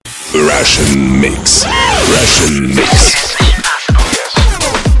Russian mix. Russian mix.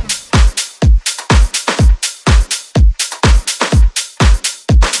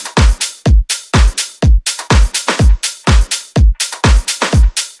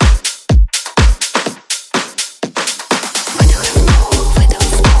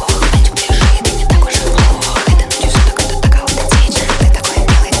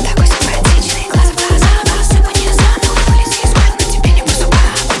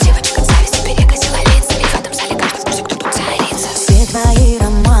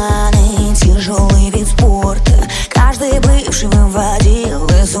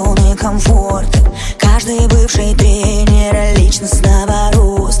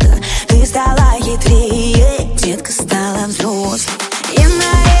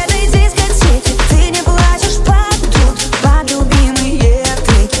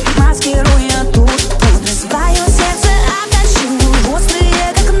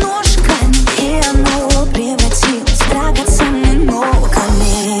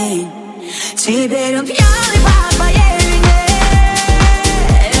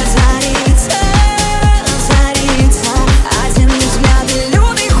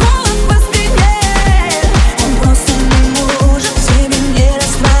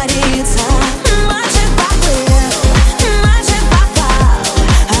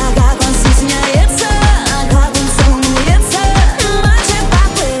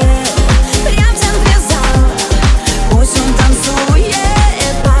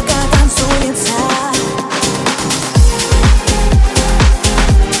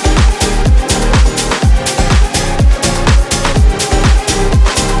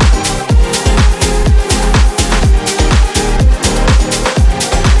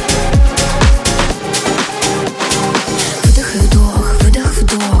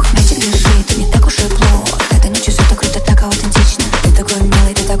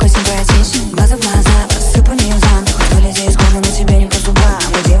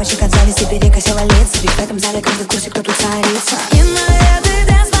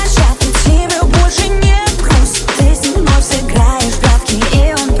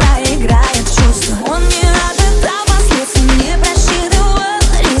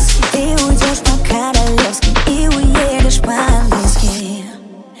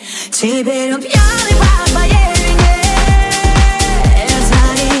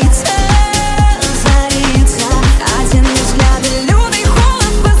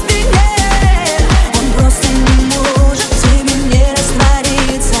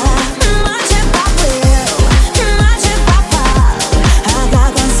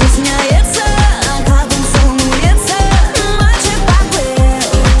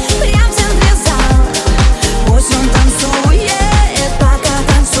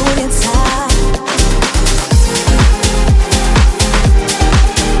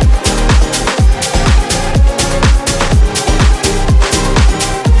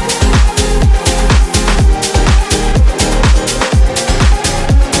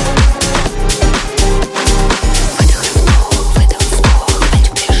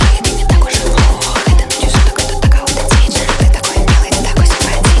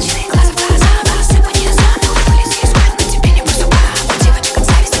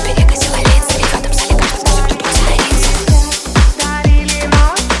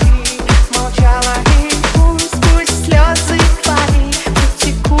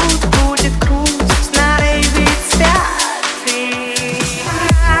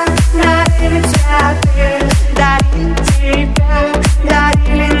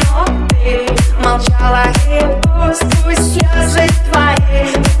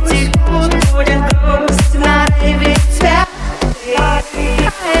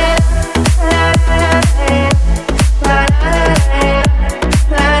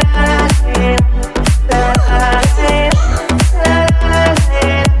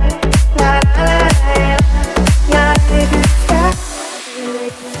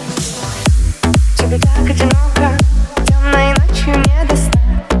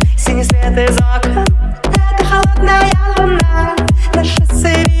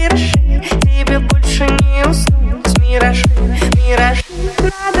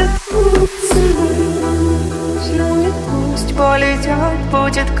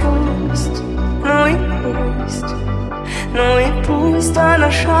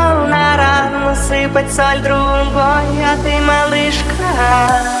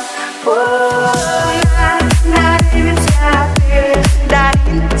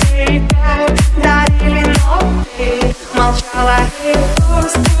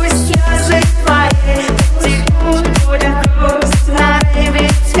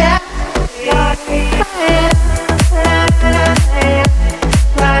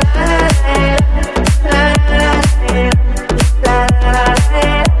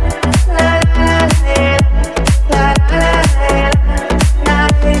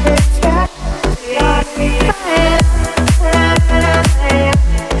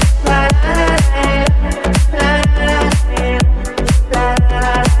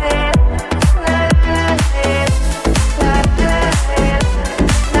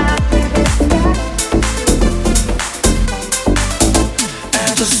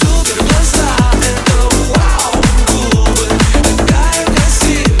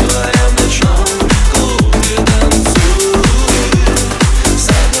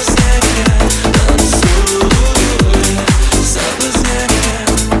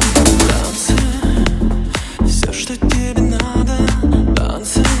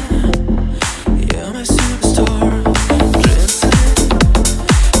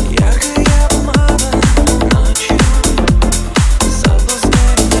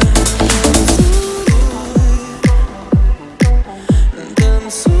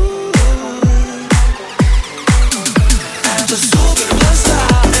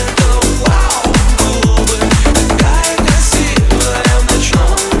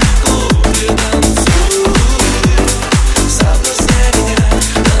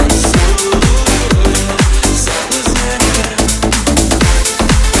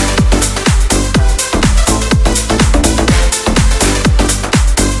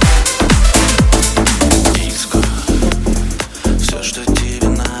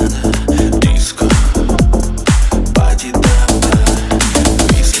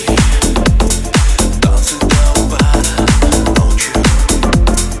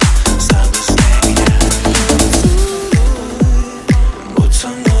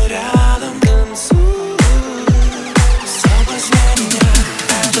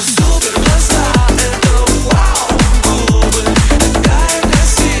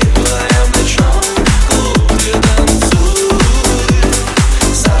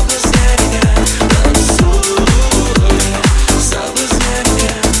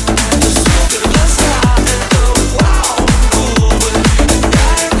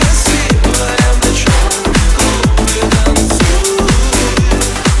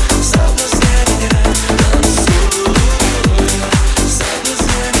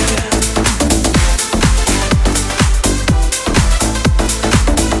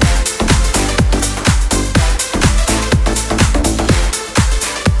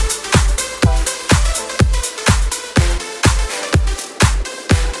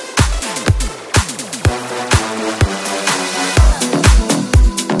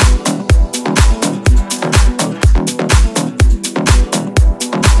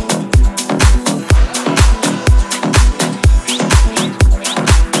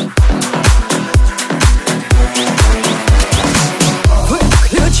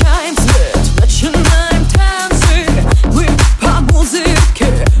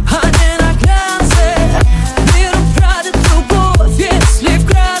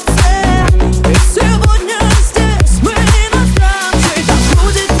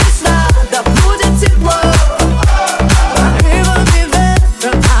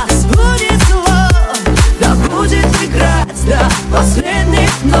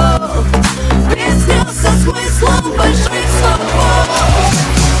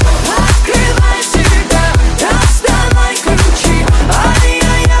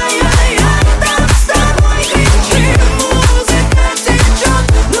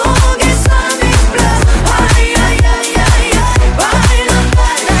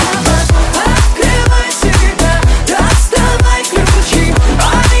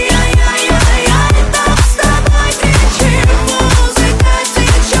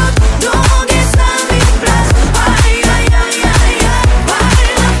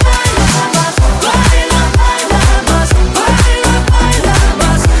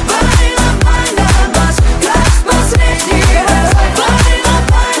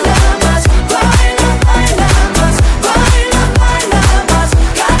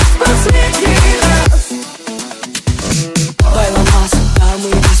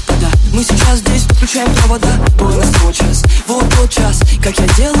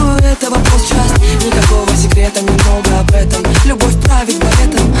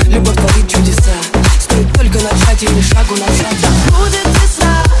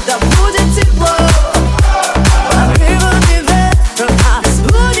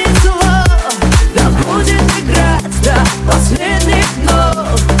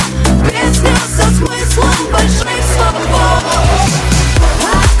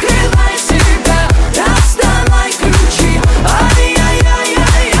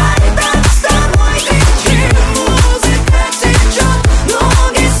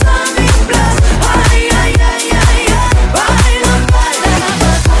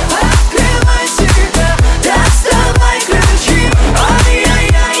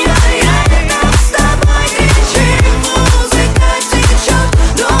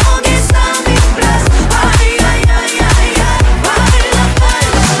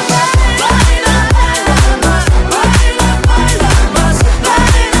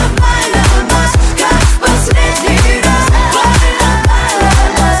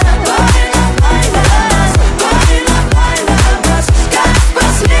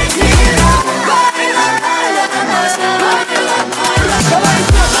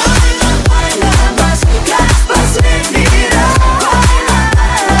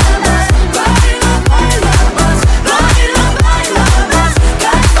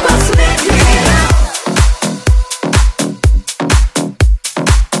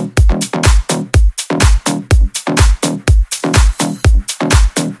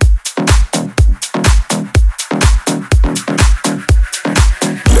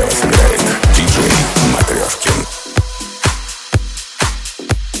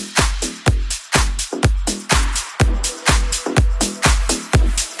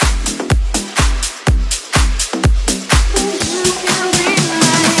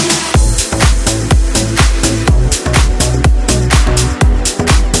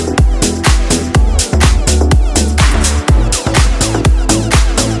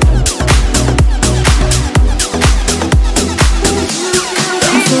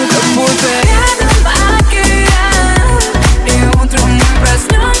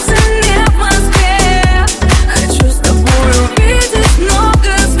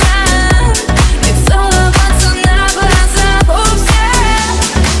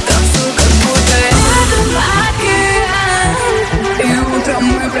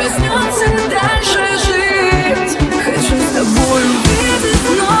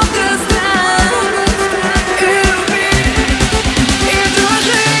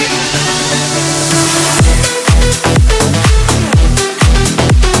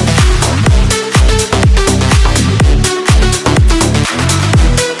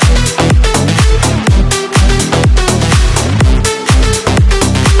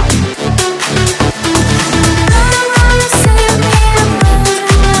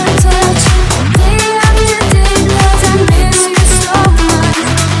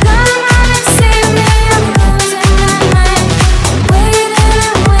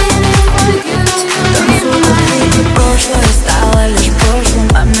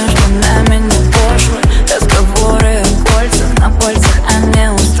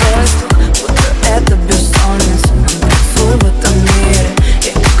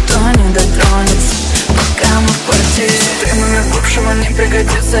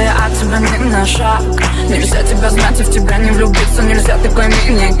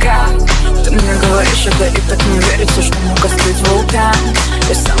 как ты мне говоришь это, и так не верится, что мог остыть вулкан.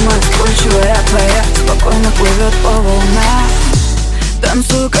 И самая вспыльчивая твоя спокойно плывет по волнам.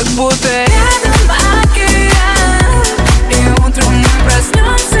 Танцую, как будто рядом океан, и утром мы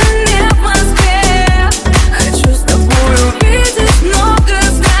проснемся не в Москве. Хочу с тобой увидеть много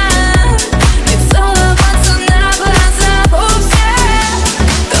стран и целоваться на глазах у всех.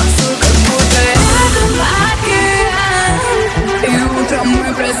 Танцую, как будто рядом океан, и утром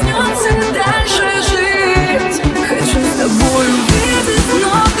мы проснемся дальше жить. Хочу с тобой увидеть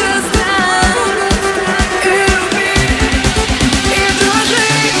много стран и любить, и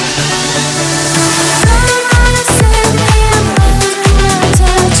дружить.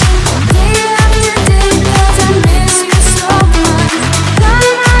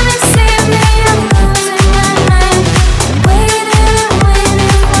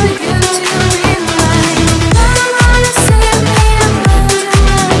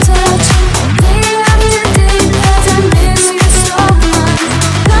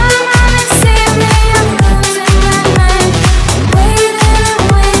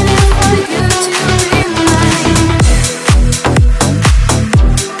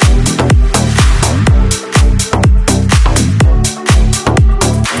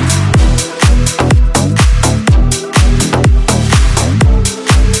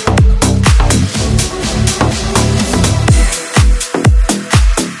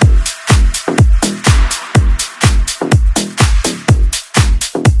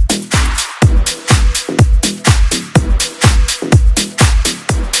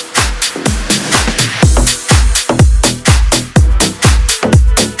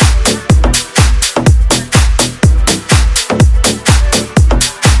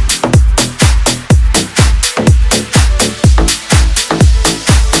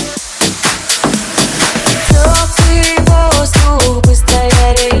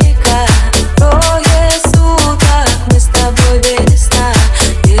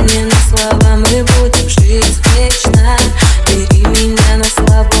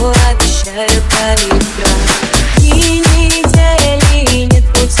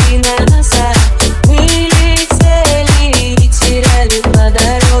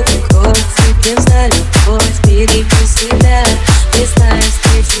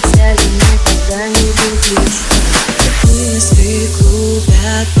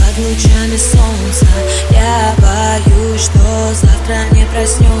 Под лучами солнца я боюсь, что завтра не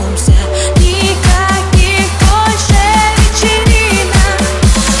проснемся. Никаких больше вечеринок,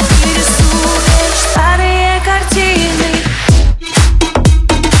 ты рисуешь старые картины.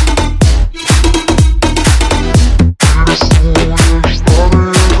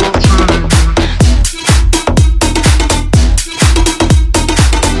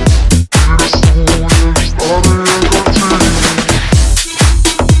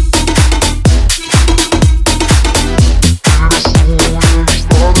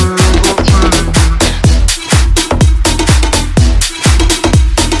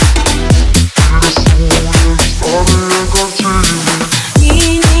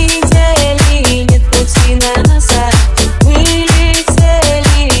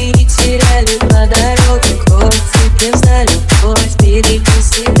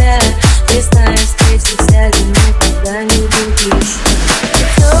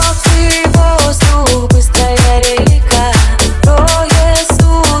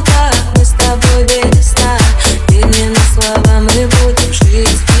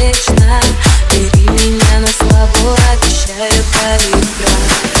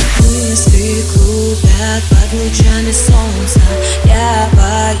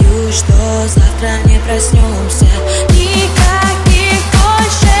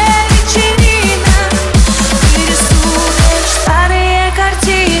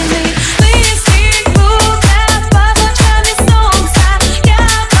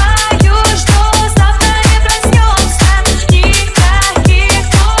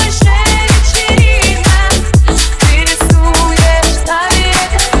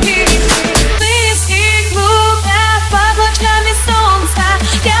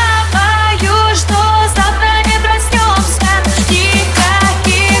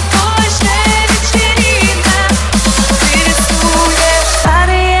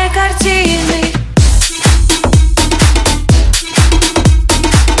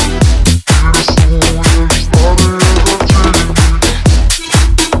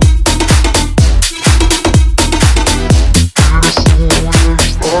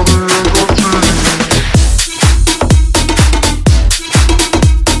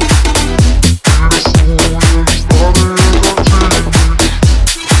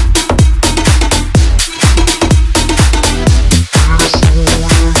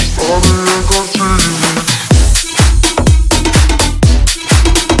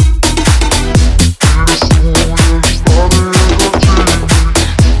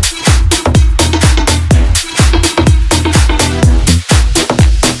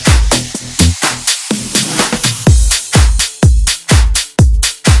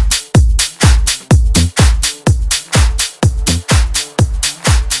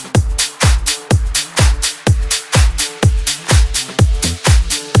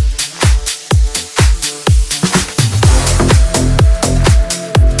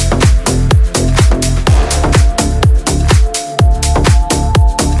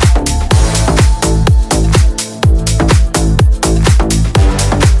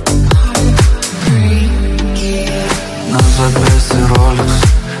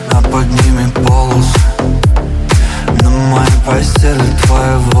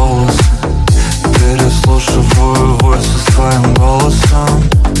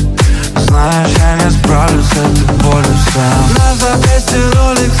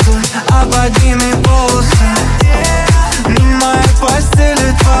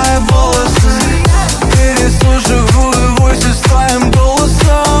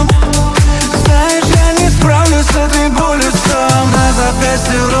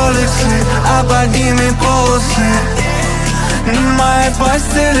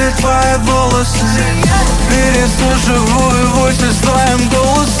 твои волосы, переслушиваю voices с твоим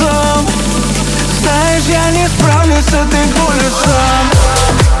голосом. Знаешь, я не справлюсь с этой болью сам.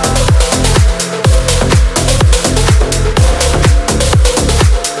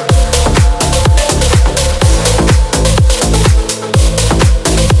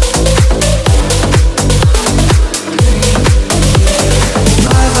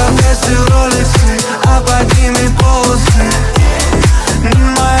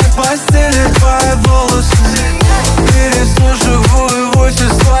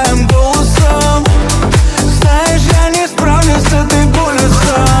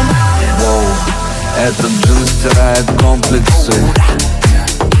 Этот джин стирает комплексы,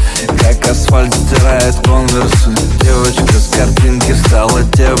 как асфальт стирает конверсы. Девочка с картинки стала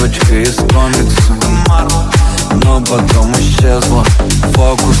девочкой из комикса, но потом исчезла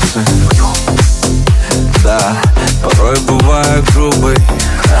фокусы. Да, порой бываю грубой,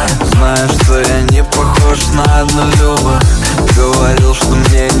 знаешь, что я не похож на однолюба. Говорил, что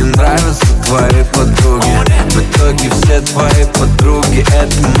мне не нравятся твои подруги. В итоге все твои подруги —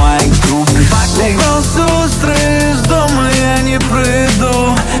 это мои группы. Убрался острый из дома, я не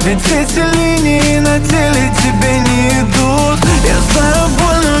приду, ведь эти линии на теле тебе не идут. Я знаю,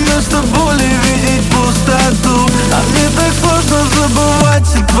 больно вместо боли видеть пустоту, а мне так сложно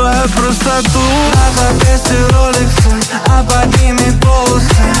забывать и твою простоту. На запястье роликсы, а под ними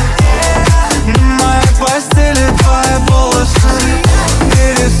полосы. На моей постели твои волосы,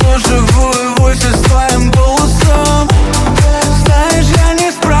 переслушиваю voices с твоим голосом. Знаешь, я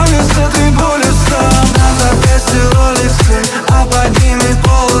не справлюсь с этой болью сам. На запястье роликсы, а под ними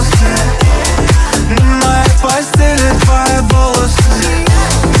полосы. На моей постели твои волосы,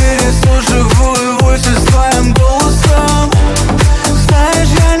 переслушиваю voices с твоим голосом. Знаешь,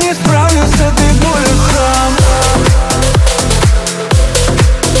 я не справлюсь с этой болью сам.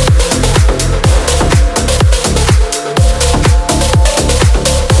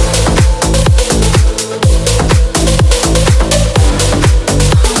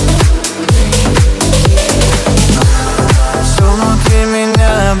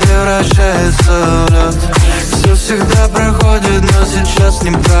 Превращается в лед. Все всегда проходит, но сейчас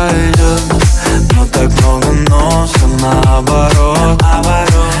не пройдет. Но так много носа наоборот.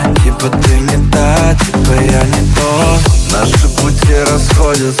 Типа ты не та, типа я не тот. Наши пути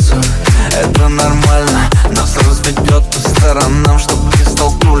расходятся, это нормально. Нас разведет по сторонам, чтоб не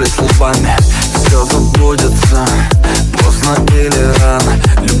столкнулись лбами. Все забудется, поздно или рано.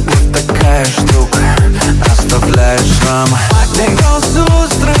 Любовь такая штука, оставляет шрамы. Бегался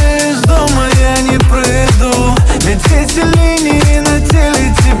острый из дома, я не приду, ведь эти линии на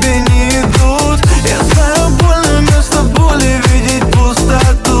теле тебе не идут. Я знаю, больно вместо боли видеть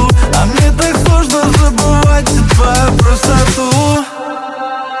пустоту, а мне так сложно забывать и твою простоту.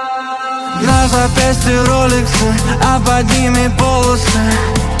 На запястье роликсы, а под ними полосы.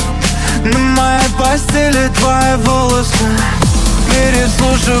 На моей постели твои волосы,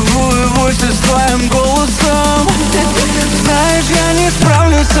 переслушиваю voices с твоим голосом. Знаешь, я не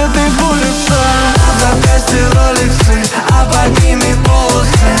справлюсь с этой болью сам. На запястье роликсы, а под ними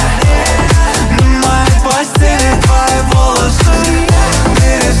полосы.